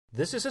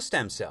This is a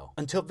stem cell.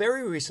 Until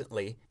very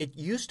recently, it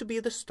used to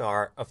be the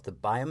star of the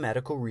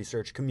biomedical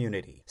research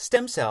community.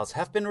 Stem cells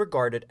have been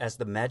regarded as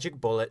the magic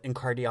bullet in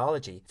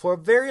cardiology for a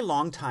very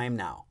long time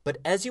now, but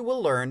as you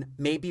will learn,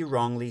 maybe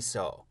wrongly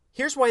so.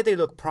 Here's why they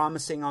look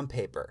promising on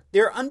paper. They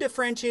are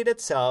undifferentiated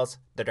cells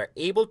that are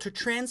able to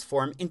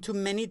transform into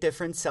many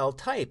different cell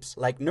types,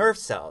 like nerve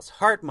cells,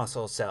 heart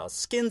muscle cells,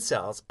 skin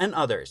cells, and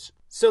others.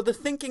 So the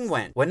thinking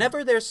went,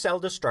 whenever there's cell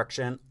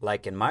destruction,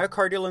 like in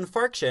myocardial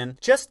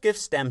infarction, just give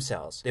stem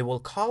cells. They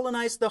will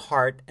colonize the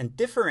heart and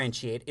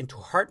differentiate into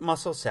heart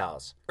muscle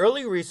cells.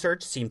 Early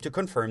research seemed to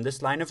confirm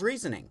this line of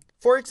reasoning.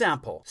 For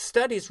example,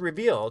 studies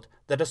revealed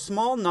that a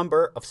small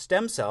number of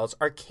stem cells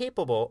are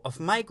capable of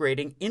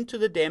migrating into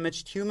the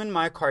damaged human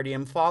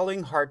myocardium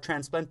following heart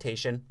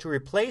transplantation to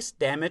replace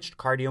damaged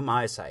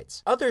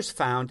cardiomyocytes. Others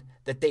found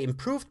that they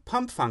improved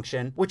pump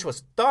function, which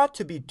was thought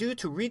to be due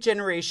to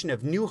regeneration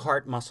of new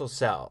heart muscle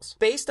cells.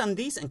 Based on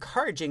these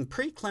encouraging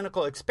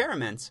preclinical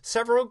experiments,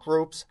 several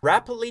groups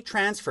rapidly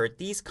transferred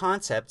these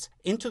concepts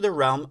into the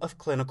realm of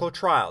clinical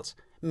trials,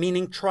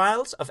 meaning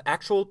trials of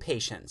actual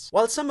patients.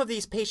 While some of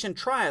these patient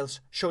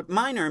trials showed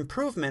minor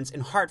improvements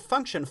in heart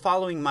function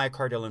following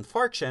myocardial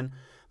infarction,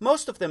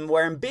 most of them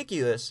were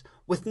ambiguous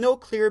with no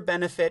clear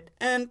benefit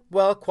and,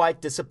 well,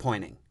 quite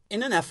disappointing.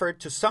 In an effort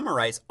to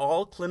summarize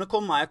all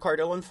clinical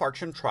myocardial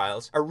infarction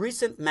trials, a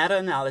recent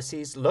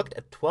meta-analysis looked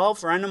at 12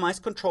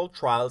 randomized controlled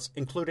trials,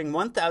 including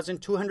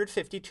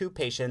 1,252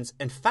 patients,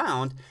 and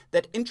found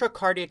that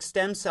intracardiac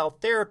stem cell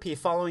therapy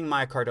following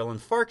myocardial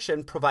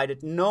infarction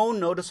provided no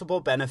noticeable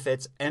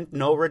benefits and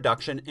no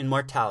reduction in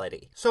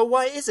mortality. So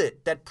why is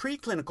it that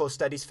preclinical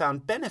studies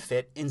found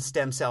benefit in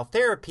stem cell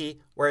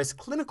therapy, whereas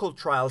clinical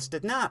trials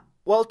did not?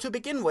 Well, to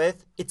begin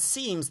with, it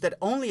seems that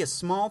only a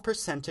small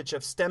percentage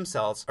of stem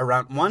cells,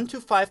 around 1 to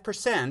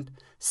 5%,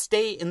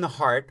 stay in the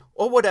heart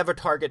or whatever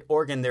target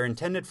organ they're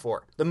intended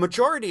for. The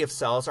majority of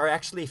cells are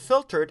actually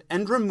filtered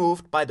and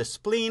removed by the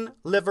spleen,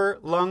 liver,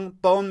 lung,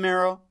 bone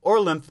marrow,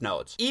 or lymph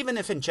nodes, even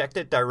if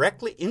injected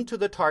directly into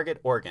the target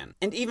organ.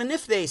 And even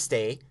if they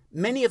stay,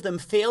 many of them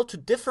fail to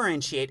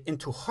differentiate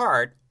into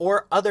heart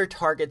or other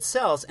target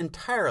cells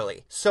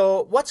entirely.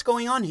 So what's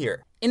going on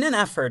here? In an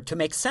effort to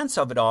make sense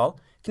of it all,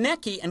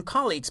 Knecke and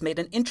colleagues made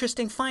an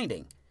interesting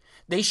finding.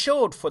 They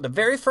showed for the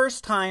very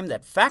first time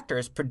that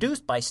factors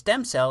produced by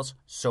stem cells,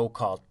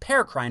 so-called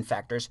paracrine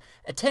factors,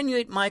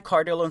 attenuate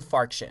myocardial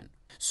infarction.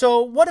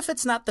 So what if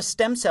it's not the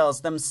stem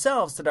cells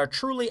themselves that are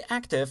truly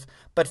active,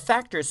 but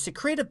factors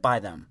secreted by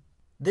them?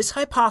 This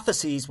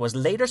hypothesis was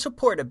later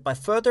supported by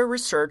further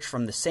research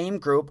from the same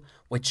group,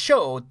 which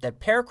showed that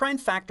paracrine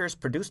factors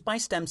produced by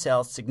stem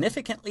cells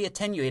significantly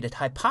attenuated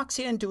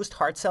hypoxia-induced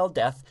heart cell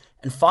death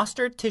and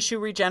fostered tissue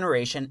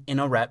regeneration in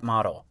a rat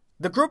model.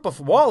 The group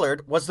of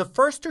Wallard was the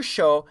first to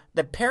show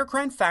that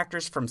paracrine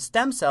factors from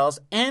stem cells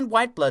and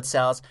white blood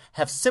cells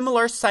have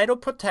similar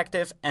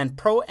cytoprotective and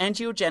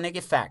pro-angiogenic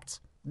effects.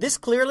 This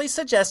clearly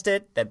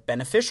suggested that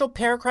beneficial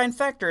paracrine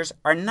factors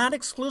are not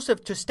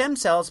exclusive to stem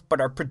cells but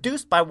are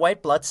produced by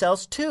white blood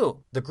cells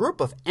too. The group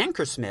of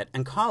Ankersmit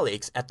and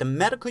colleagues at the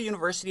Medical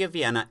University of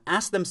Vienna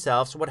asked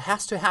themselves what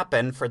has to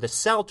happen for the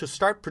cell to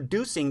start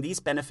producing these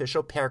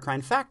beneficial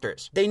paracrine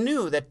factors. They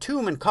knew that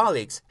Toom and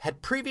colleagues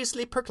had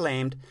previously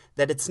proclaimed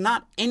that it's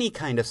not any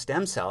kind of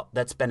stem cell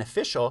that's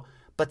beneficial,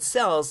 but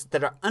cells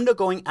that are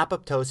undergoing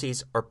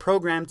apoptosis or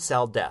programmed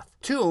cell death.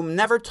 Toom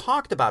never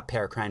talked about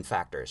paracrine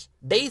factors.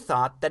 They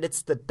thought that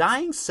it's the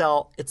dying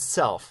cell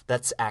itself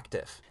that's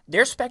active.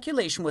 Their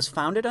speculation was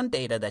founded on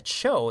data that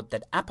showed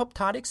that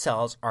apoptotic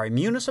cells are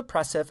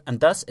immunosuppressive and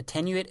thus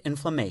attenuate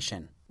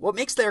inflammation. What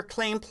makes their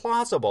claim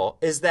plausible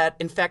is that,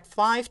 in fact,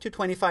 5 to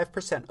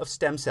 25% of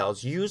stem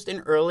cells used in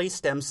early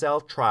stem cell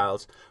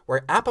trials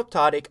were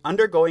apoptotic,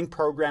 undergoing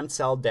programmed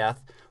cell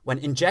death when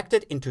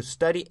injected into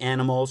study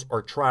animals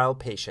or trial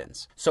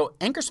patients. So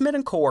Ankersmit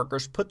and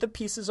coworkers put the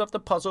pieces of the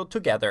puzzle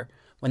together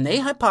when they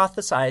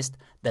hypothesized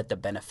that the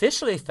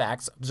beneficial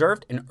effects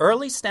observed in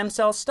early stem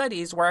cell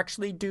studies were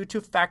actually due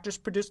to factors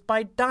produced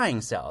by dying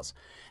cells,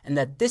 and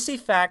that this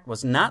effect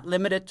was not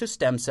limited to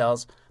stem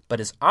cells, but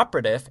is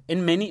operative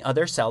in many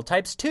other cell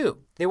types too.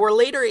 They were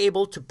later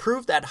able to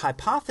prove that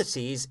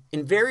hypothesis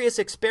in various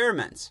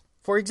experiments.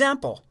 For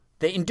example,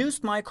 they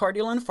induced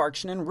myocardial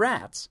infarction in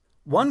rats.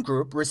 One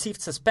group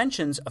received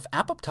suspensions of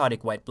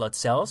apoptotic white blood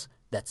cells,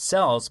 that's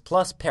cells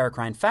plus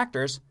paracrine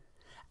factors.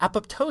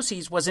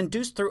 Apoptosis was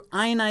induced through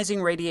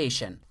ionizing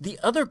radiation. The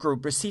other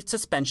group received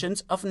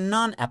suspensions of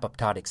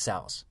non-apoptotic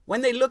cells.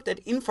 When they looked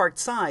at infarct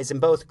size in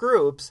both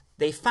groups,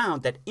 they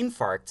found that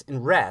infarcts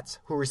in rats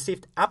who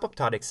received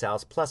apoptotic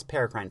cells plus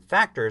paracrine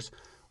factors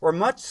were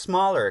much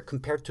smaller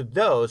compared to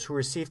those who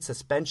received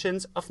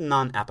suspensions of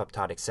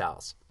non-apoptotic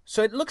cells.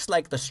 So it looks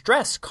like the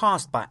stress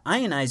caused by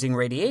ionizing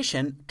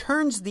radiation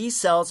turns these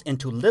cells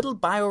into little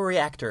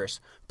bioreactors,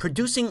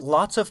 producing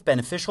lots of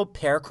beneficial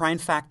paracrine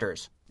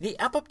factors. The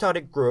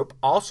apoptotic group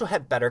also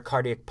had better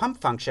cardiac pump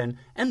function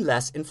and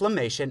less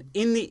inflammation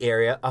in the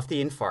area of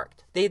the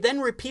infarct. They then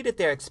repeated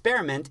their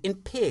experiment in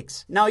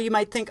pigs. Now you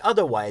might think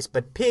otherwise,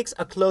 but pigs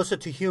are closer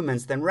to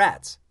humans than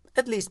rats,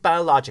 at least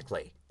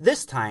biologically.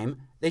 This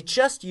time, They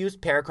just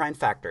used paracrine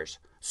factors,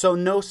 so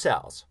no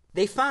cells.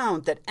 They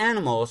found that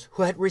animals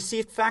who had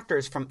received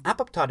factors from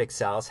apoptotic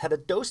cells had a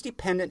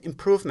dose-dependent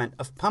improvement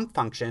of pump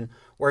function,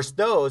 whereas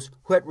those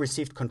who had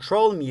received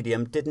control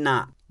medium did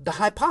not. The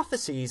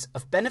hypothesis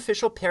of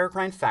beneficial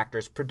paracrine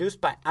factors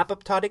produced by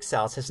apoptotic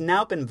cells has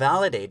now been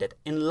validated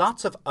in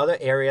lots of other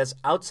areas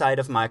outside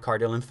of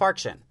myocardial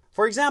infarction.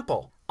 For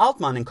example,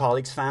 Altman and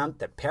colleagues found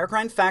that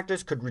paracrine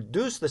factors could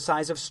reduce the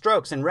size of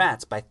strokes in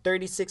rats by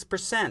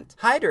 36%.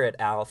 Hyder et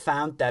al.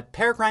 Found that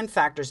paracrine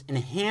factors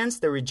enhance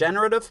the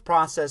regenerative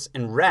process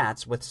in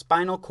rats with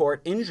spinal cord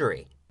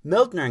injury.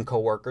 Mildner and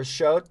co-workers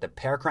showed that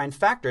paracrine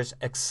factors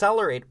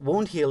accelerate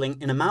wound healing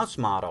in a mouse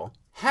model.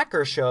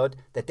 Hacker showed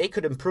that they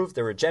could improve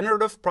the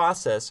regenerative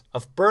process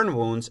of burn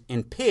wounds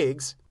in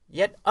pigs,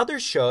 yet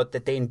others showed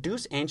that they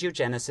induce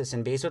angiogenesis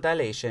and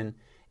vasodilation,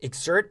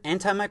 exert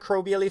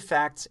antimicrobial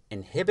effects,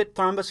 inhibit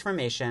thrombus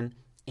formation,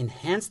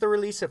 enhance the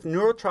release of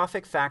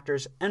neurotrophic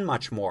factors, and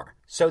much more.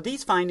 So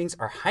these findings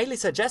are highly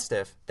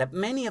suggestive that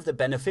many of the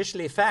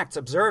beneficial effects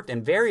observed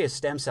in various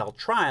stem cell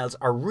trials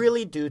are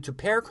really due to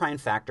paracrine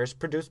factors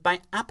produced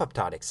by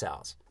apoptotic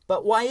cells.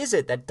 But why is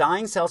it that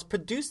dying cells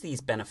produce these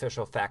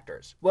beneficial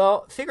factors?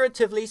 Well,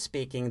 figuratively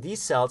speaking,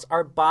 these cells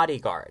are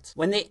bodyguards.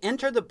 When they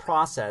enter the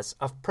process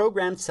of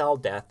programmed cell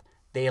death,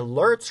 they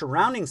alert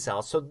surrounding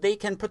cells so they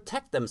can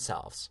protect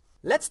themselves.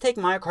 Let's take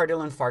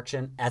myocardial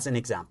infarction as an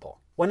example.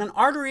 When an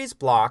artery is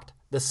blocked,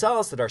 the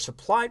cells that are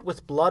supplied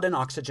with blood and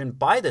oxygen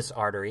by this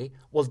artery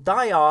will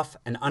die off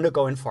and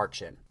undergo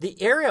infarction. The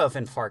area of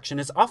infarction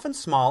is often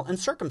small and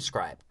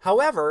circumscribed.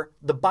 However,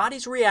 the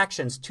body's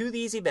reactions to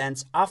these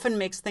events often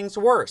makes things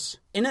worse.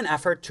 In an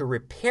effort to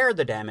repair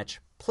the damage,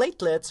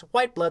 platelets,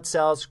 white blood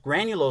cells,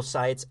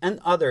 granulocytes, and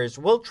others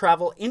will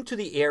travel into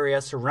the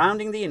area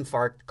surrounding the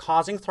infarct,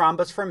 causing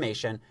thrombus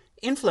formation,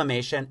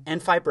 inflammation,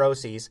 and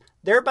fibroses,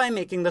 thereby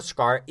making the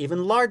scar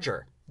even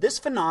larger. This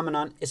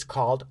phenomenon is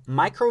called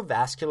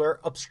microvascular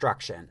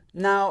obstruction.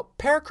 Now,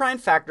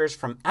 paracrine factors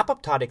from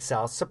apoptotic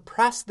cells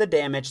suppress the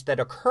damage that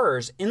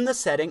occurs in the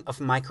setting of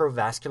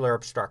microvascular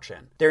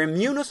obstruction. They're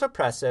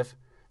immunosuppressive,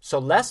 so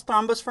less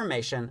thrombus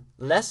formation,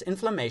 less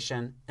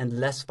inflammation, and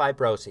less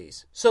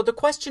fibroses. So the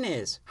question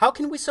is, how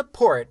can we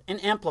support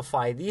and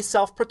amplify these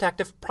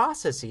self-protective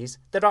processes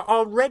that are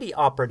already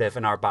operative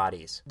in our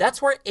bodies?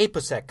 That's where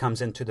APOSEC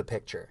comes into the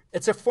picture.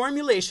 It's a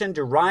formulation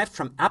derived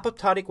from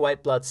apoptotic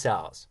white blood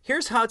cells.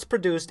 Here's how it's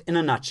produced in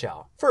a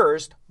nutshell.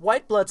 First,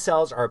 white blood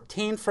cells are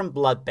obtained from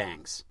blood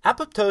banks.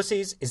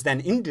 Apoptosis is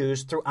then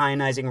induced through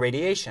ionizing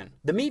radiation.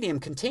 The medium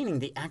containing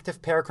the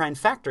active paracrine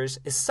factors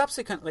is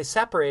subsequently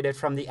separated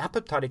from the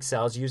apoptotic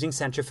cells using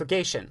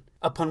centrifugation,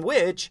 upon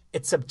which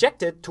it's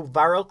subjected to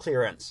viral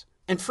clearance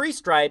and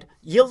freeze-dried,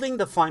 yielding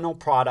the final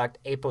product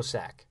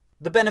APOSEC.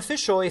 The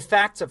beneficial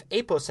effects of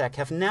APOSEC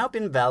have now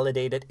been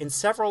validated in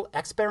several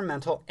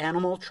experimental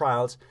animal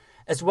trials,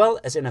 as well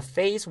as in a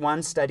phase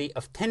 1 study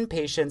of 10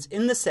 patients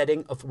in the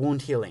setting of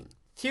wound healing.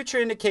 Future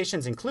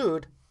indications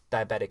include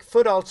diabetic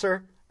foot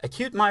ulcer,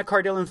 acute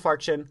myocardial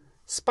infarction,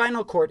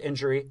 spinal cord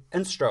injury,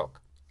 and stroke.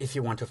 If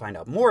you want to find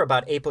out more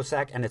about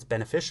APOSEC and its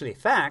beneficial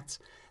effects,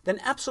 then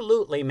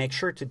absolutely make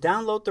sure to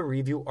download the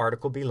review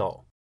article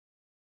below.